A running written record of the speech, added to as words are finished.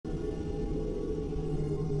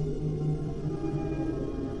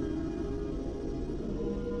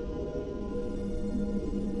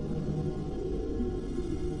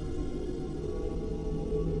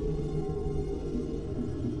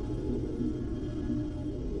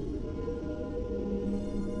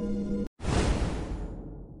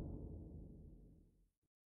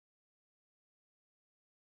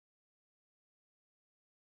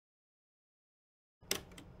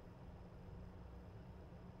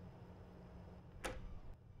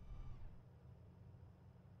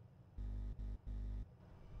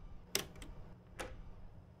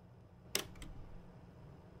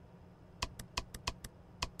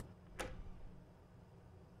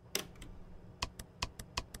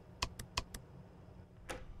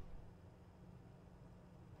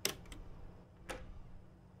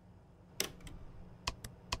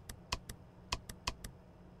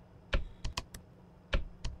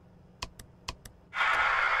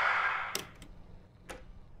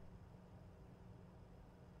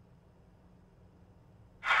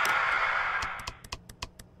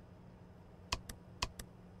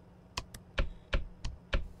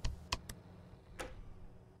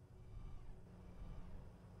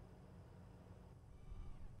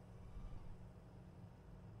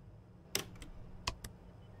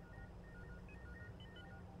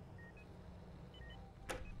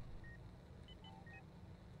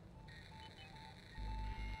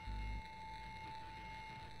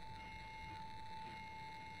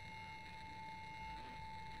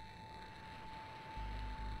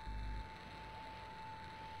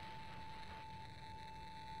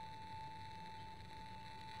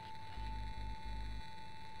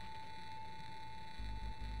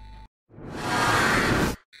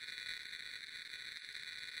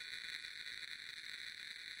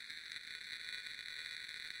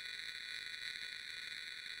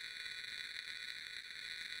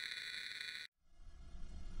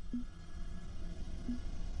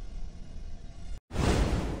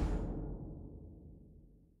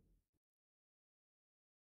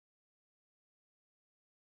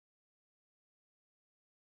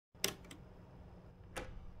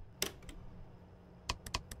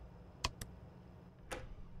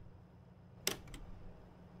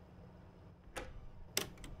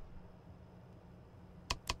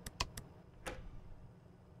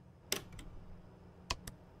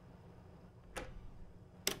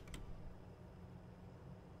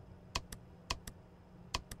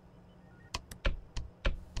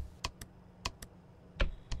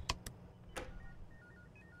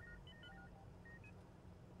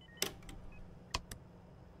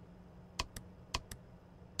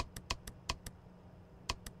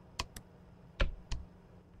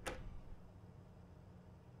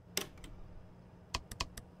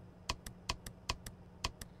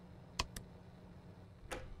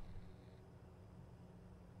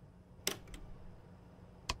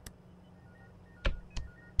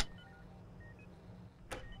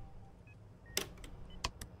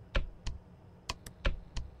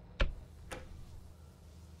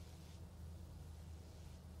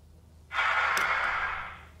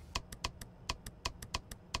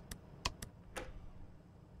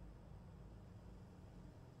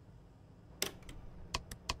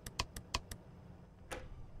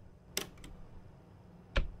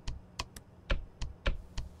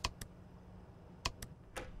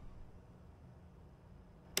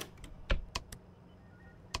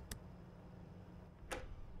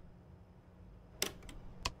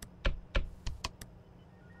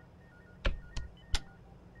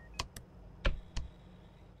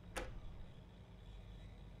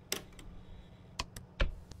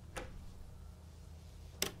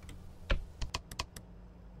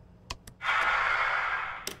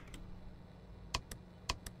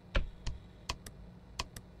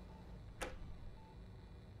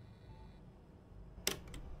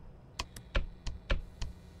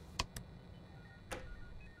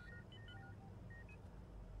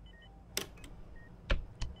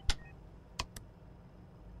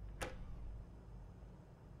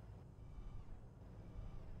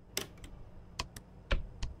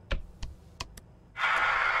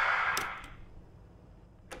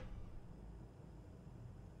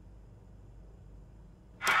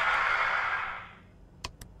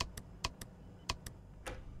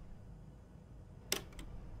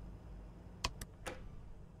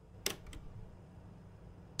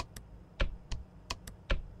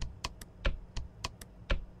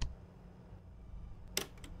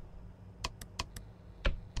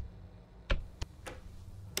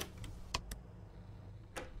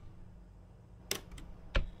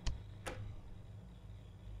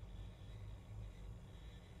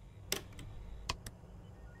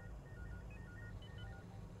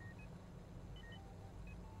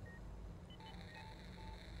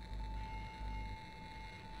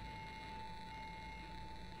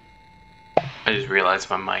I just realized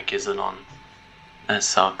my mic isn't on. That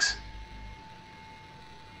sucks.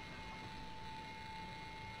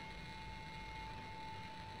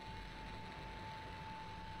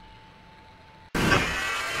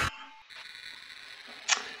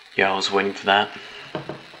 Yeah, I was waiting for that.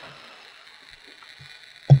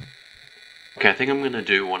 Okay, I think I'm gonna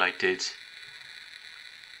do what I did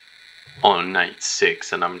on night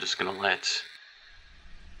 6, and I'm just gonna let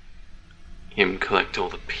him collect all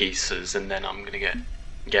the pieces, and then I'm gonna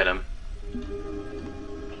get him.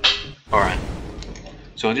 Alright.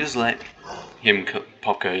 So I'll just let him,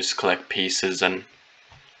 Popgoes, collect pieces and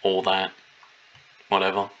all that.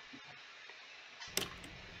 Whatever.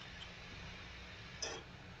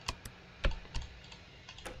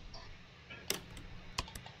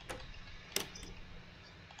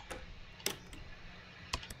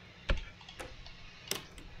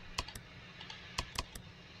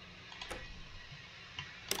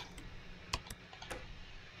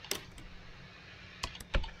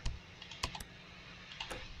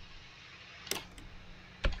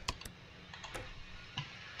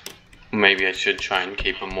 Maybe I should try and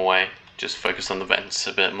keep him away. Just focus on the vents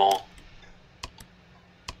a bit more.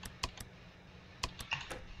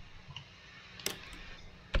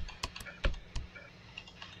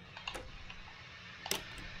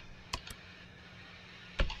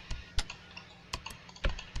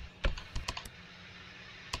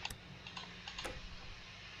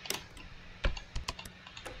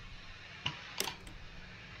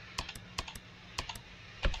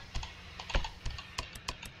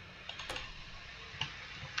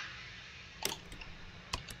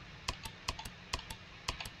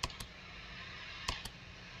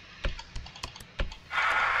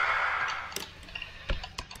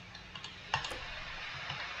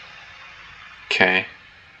 Okay.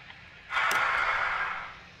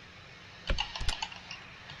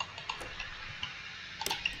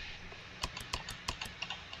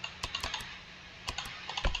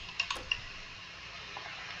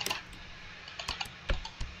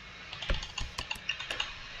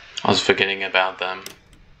 I was forgetting about them.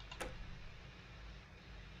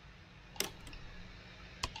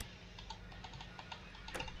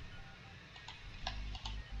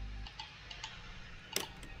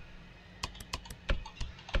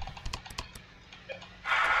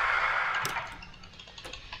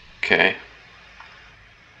 Okay.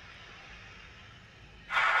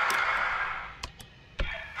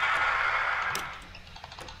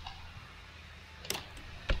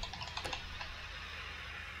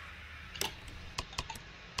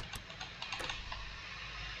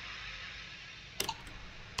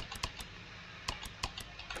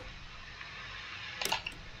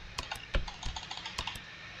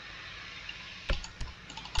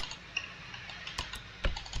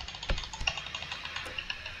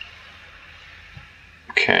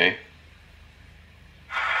 Okay.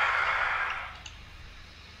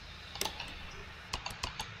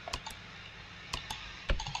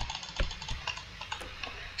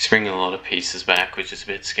 He's bringing a lot of pieces back, which is a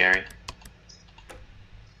bit scary.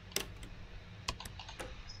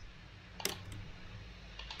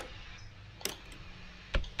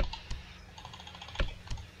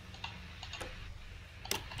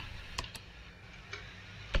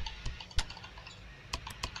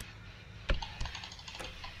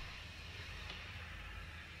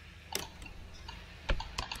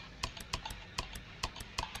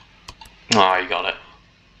 Oh, you got it.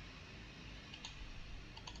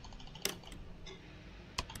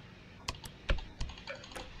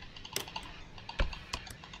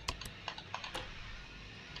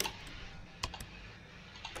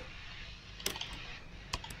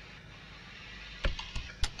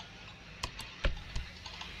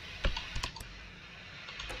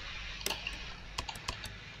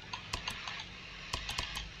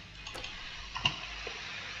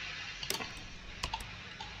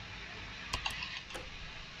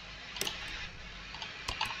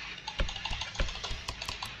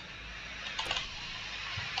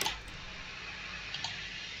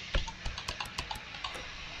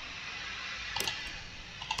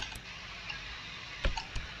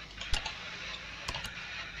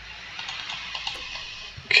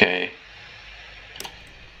 Okay.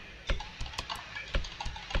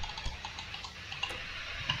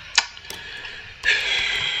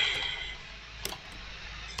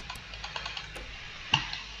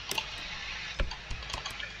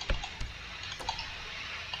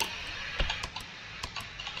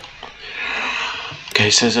 Okay,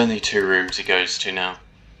 so there's only 2 rooms he goes to now.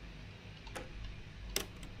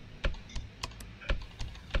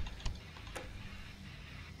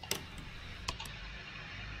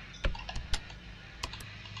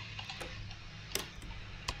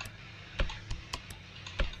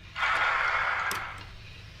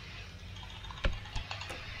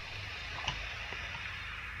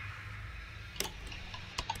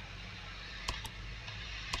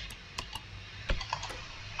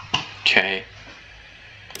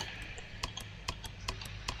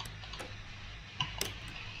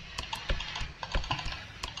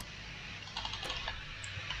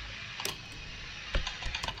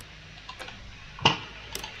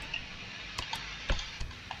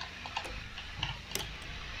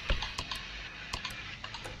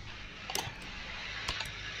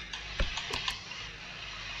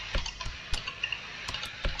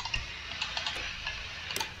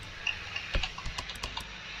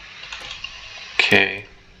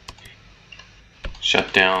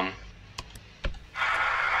 Shut down.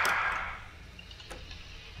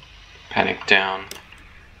 Panic down.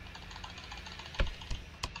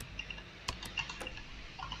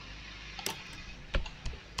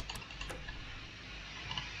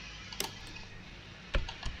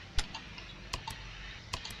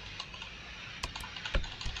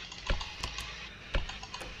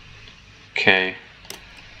 Okay.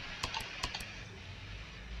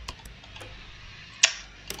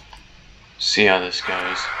 See how this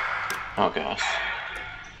goes. Oh gosh.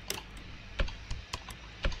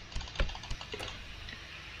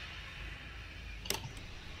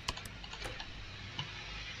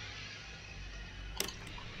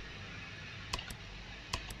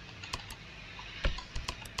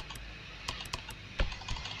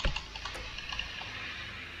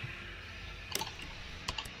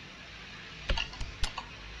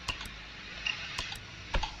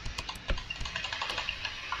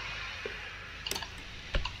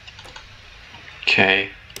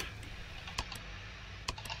 Okay.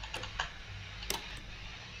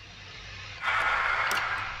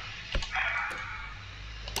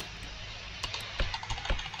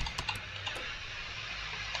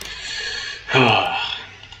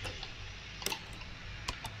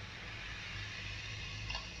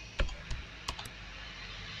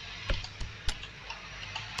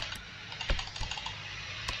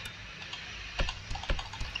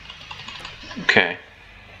 Okay.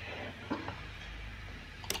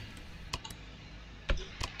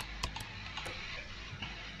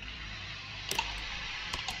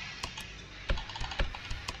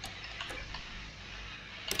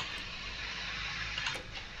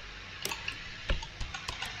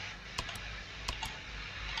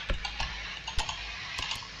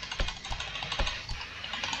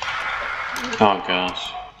 Oh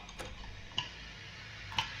gosh.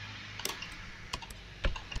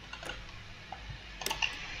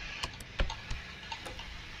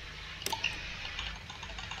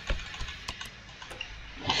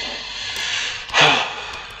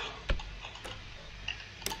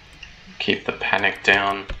 Keep the panic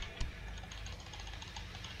down.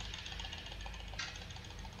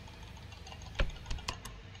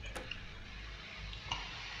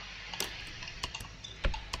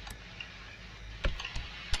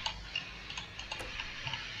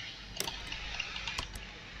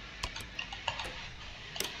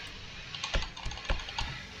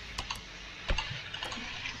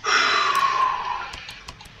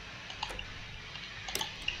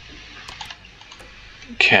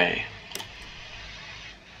 Okay.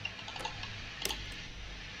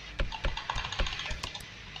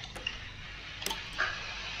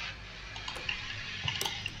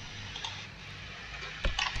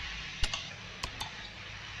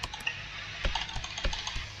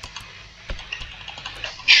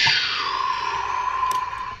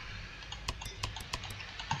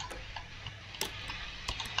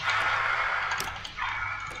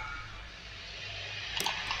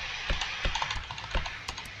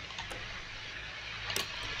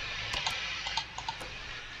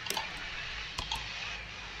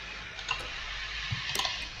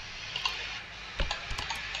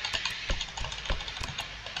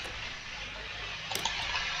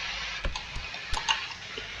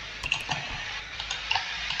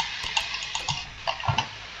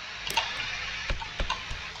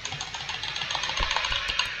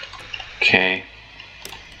 Okay.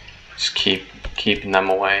 Just keeping them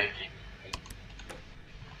away.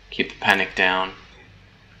 Keep the panic down.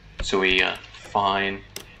 So we fine.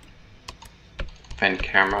 Vent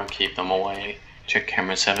camera, keep them away. Check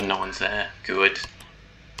camera 7, no one's there. Good.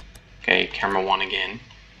 Okay, camera 1 again.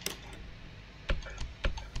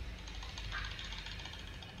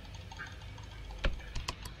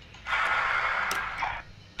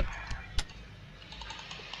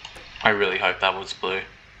 I really hope that was blue.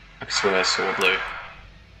 I swear I saw blue.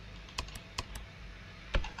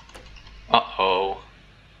 Uh-oh.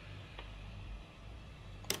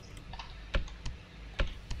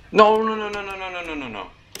 No, no, no, no, no, no, no, no, no, no.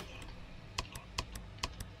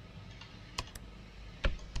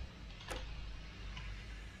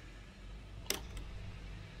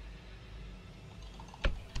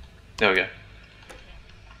 There we go.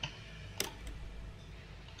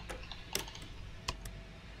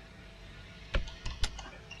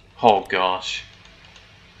 Oh gosh.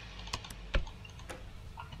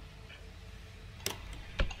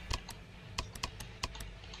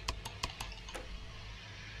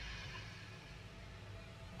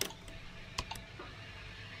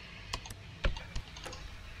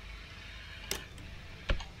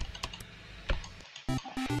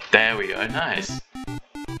 There we go, nice.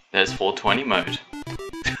 There's 420 mode.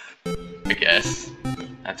 I guess.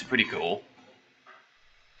 That's pretty cool.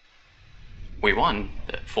 We won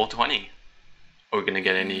at 420. Are we gonna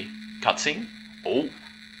get any cutscene? Oh.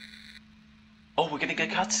 Oh, we're gonna get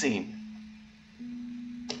cutscene.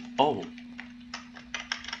 Oh.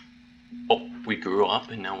 Oh, we grew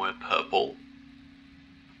up and now we're purple.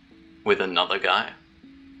 With another guy.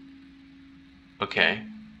 Okay.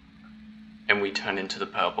 And we turn into the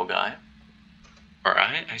purple guy.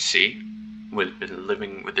 Alright, I see. We've been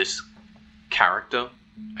living with this character,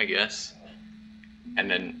 I guess. And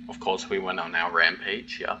then, of course, we went on our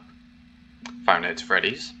rampage, yep. Five Nights at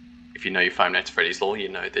Freddy's. If you know your Five Nights at Freddy's lore, you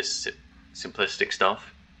know this simplistic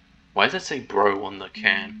stuff. Why does it say bro on the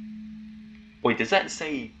can? Wait, does that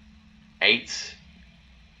say 8?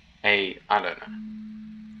 I don't know.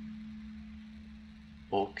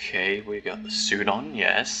 Okay, we got the suit on,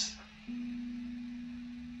 yes.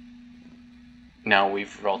 Now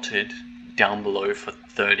we've rotted down below for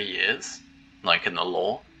 30 years, like in the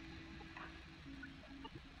lore.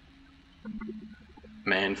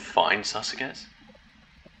 Man finds us, I guess.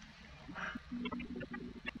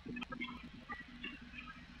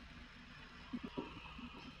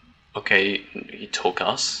 Okay, he took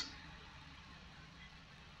us.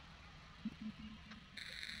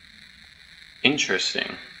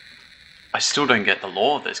 Interesting. I still don't get the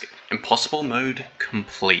lore of this game. Impossible mode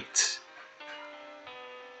complete.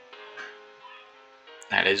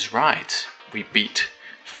 That is right. We beat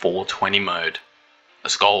 420 mode.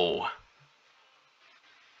 Let's go.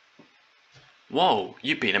 Whoa,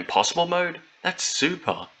 you beat impossible mode? That's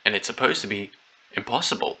super. And it's supposed to be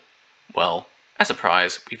impossible. Well, as a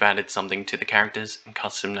prize, we've added something to the characters and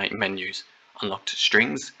custom night menus, unlocked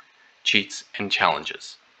strings, cheats, and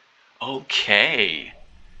challenges. Okay.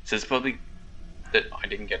 So it's probably that I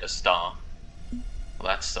didn't get a star. Well,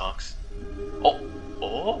 that sucks.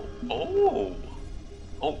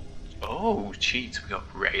 Oh, cheats. We got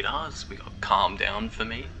radars. We got calm down for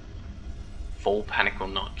me. Full panic will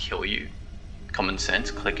not kill you. Common sense.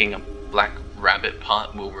 Clicking a black rabbit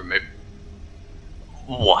part will remove.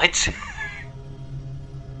 What?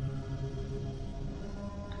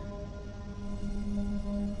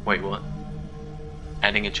 Wait, what?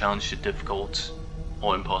 Adding a challenge to difficult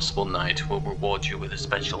or impossible night will reward you with a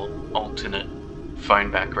special alternate phone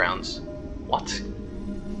backgrounds. What?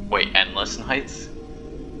 Wait, endless nights?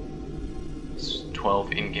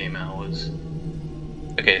 12 in-game hours.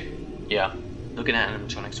 Okay, yeah. Looking at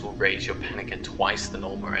animatronics will raise your panic at twice the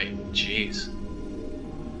normal rate. Jeez.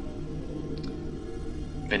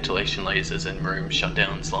 Ventilation lasers in room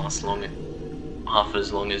shutdowns last half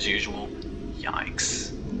as long as usual.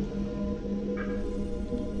 Yikes.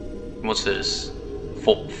 What's this?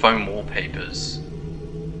 Foam wallpapers.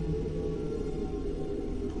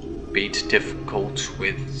 Beat difficult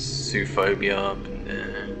with zoophobia.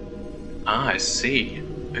 I see.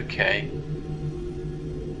 Okay.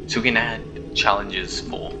 So we can add challenges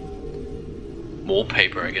for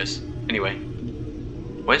wallpaper, I guess. Anyway,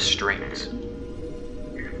 where's strings?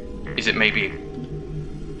 Is it maybe...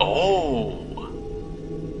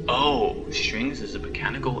 Oh, strings is a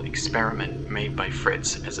mechanical experiment made by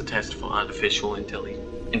Fritz as a test for artificial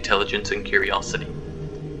intelligence and curiosity.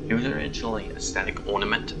 It was originally a static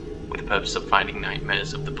ornament with the purpose of fighting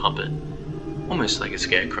nightmares of the puppet, almost like a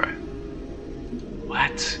scarecrow.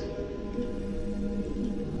 What?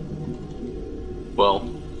 Well,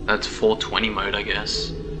 that's 420 mode, I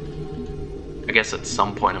guess. I guess at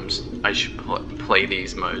some point I should play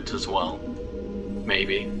these modes as well.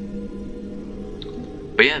 Maybe.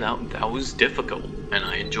 But yeah, that was difficult, and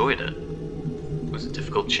I enjoyed it. It was a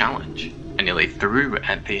difficult challenge. I nearly threw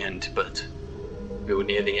at the end, but we were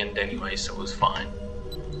near the end anyway, so it was fine.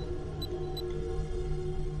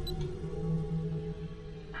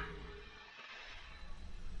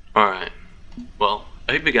 Alright, well,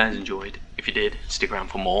 I hope you guys enjoyed. If you did, stick around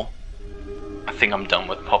for more. I think I'm done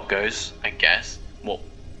with Popgoes, I guess. Well,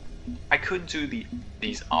 I could do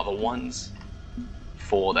these other ones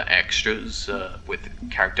for the extras with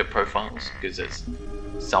character profiles, because there's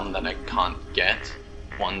some that I can't get.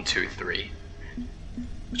 1, 2, 3.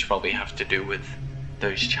 Which probably have to do with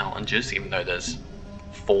those challenges, even though there's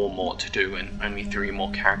 4 more to do and only 3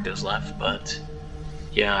 more characters left. But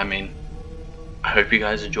yeah, I mean, I hope you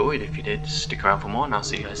guys enjoyed. If you did, stick around for more, and I'll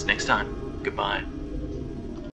see you guys next time. Goodbye.